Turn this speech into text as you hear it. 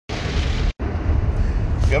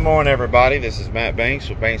Good morning, everybody. This is Matt Banks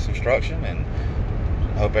with Banks Construction, and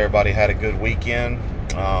I hope everybody had a good weekend.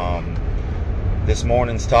 This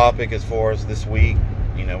morning's topic, as far as this week,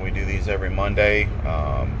 we do these every Monday.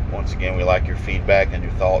 Once again, we like your feedback and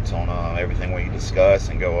your thoughts on everything we discuss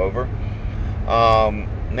and go over.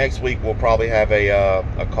 Next week, we'll probably have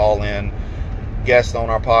a call-in guest on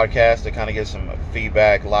our podcast to kind of get some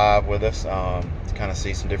feedback live with us, to kind of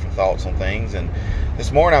see some different thoughts on things. And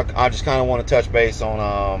this morning, I just kind of want to touch base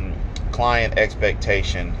on client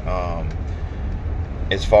expectation,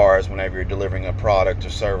 as far as whenever you're delivering a product or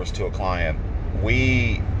service to a client.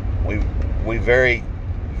 We very,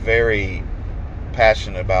 very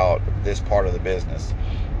passionate about this part of the business.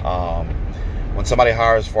 When somebody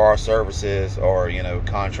hires for our services or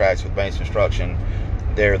contracts with Banks Construction,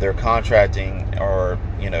 they're contracting or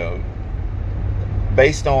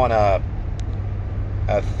based on a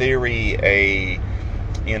theory,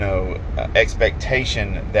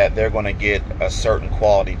 expectation that they're going to get a certain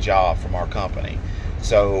quality job from our company.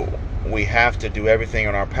 So we have to do everything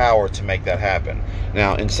in our power to make that happen.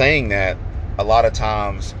 Now, in saying that, a lot of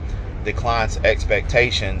times the client's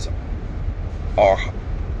expectations are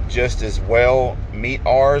just as well meet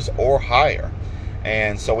ours or higher.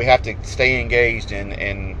 And so we have to stay engaged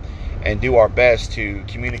and do our best to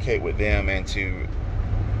communicate with them and to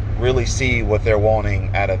really see what they're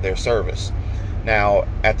wanting out of their service. Now,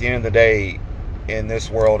 at the end of the day, in this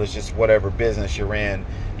world, it's just whatever business you're in,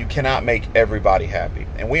 you cannot make everybody happy.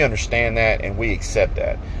 And we understand that and we accept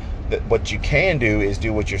that. What you can do is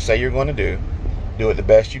do what you say you're going to do it the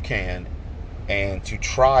best you can, and to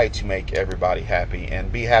try to make everybody happy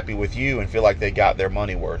and be happy with you and feel like they got their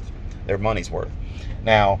money's worth.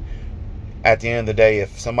 Now, at the end of the day,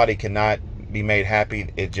 if somebody cannot be made happy,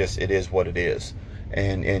 it is what it is,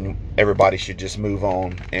 and everybody should just move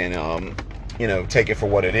on and take it for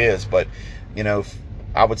what it is. But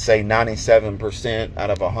I would say 97%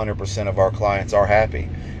 out of 100% of our clients are happy,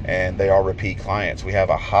 and they are repeat clients. We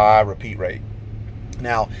have a high repeat rate.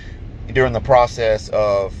 Now, during the process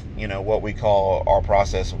of what we call our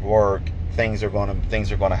process of work, things are going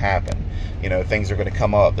to happen. Things are going to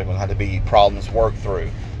come up. They're going to have to be problems worked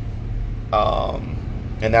through,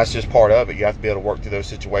 and that's just part of it. You have to be able to work through those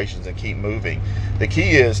situations and keep moving. The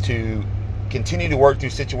key is to continue to work through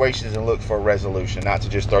situations and look for a resolution, not to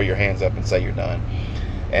just throw your hands up and say you're done.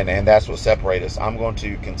 And that's what separates us. I'm going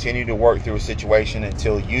to continue to work through a situation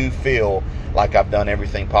until you feel like I've done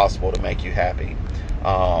everything possible to make you happy.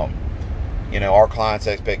 Our clients'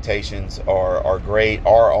 expectations are great.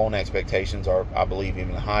 Our own expectations are, I believe,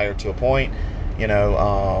 even higher to a point.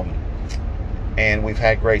 And we've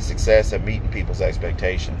had great success at meeting people's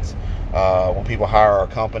expectations. When people hire our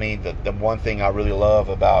company, the one thing I really love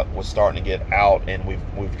about what's starting to get out, and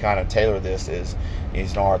we've kind of tailored this, is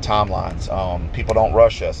our timelines. People don't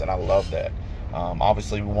rush us, and I love that.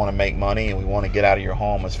 Obviously, we want to make money and we want to get out of your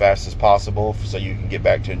home as fast as possible so you can get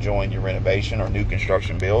back to enjoying your renovation or new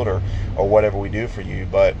construction build or whatever we do for you.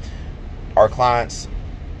 But our clients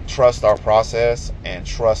trust our process and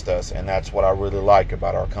trust us, and that's what I really like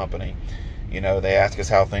about our company. They ask us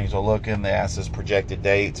how things are looking, they ask us projected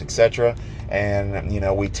dates, etc. And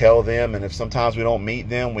we tell them, and if sometimes we don't meet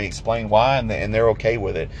them, we explain why, and they're okay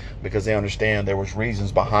with it because they understand there was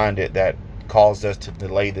reasons behind it that caused us to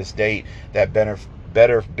delay this date that better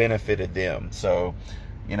benefited them. So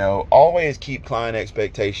always keep client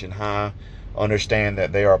expectation high. Understand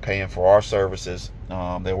that they are paying for our services.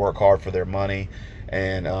 They work hard for their money,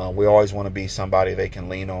 and we always want to be somebody they can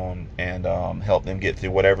lean on and help them get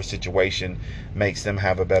through whatever situation makes them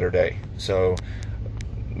have a better day. So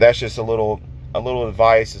that's just a little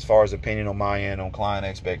advice as far as opinion on my end on client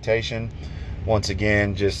expectation. Once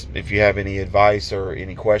again, just if you have any advice or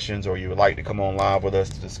any questions, or you would like to come on live with us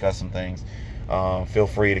to discuss some things, feel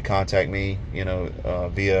free to contact me,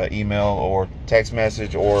 via email or text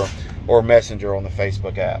message or messenger on the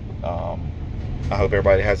Facebook app. I hope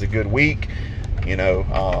everybody has a good week.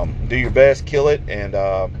 Do your best, kill it, and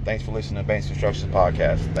thanks for listening to Banks Construction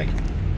Podcast. Thank you.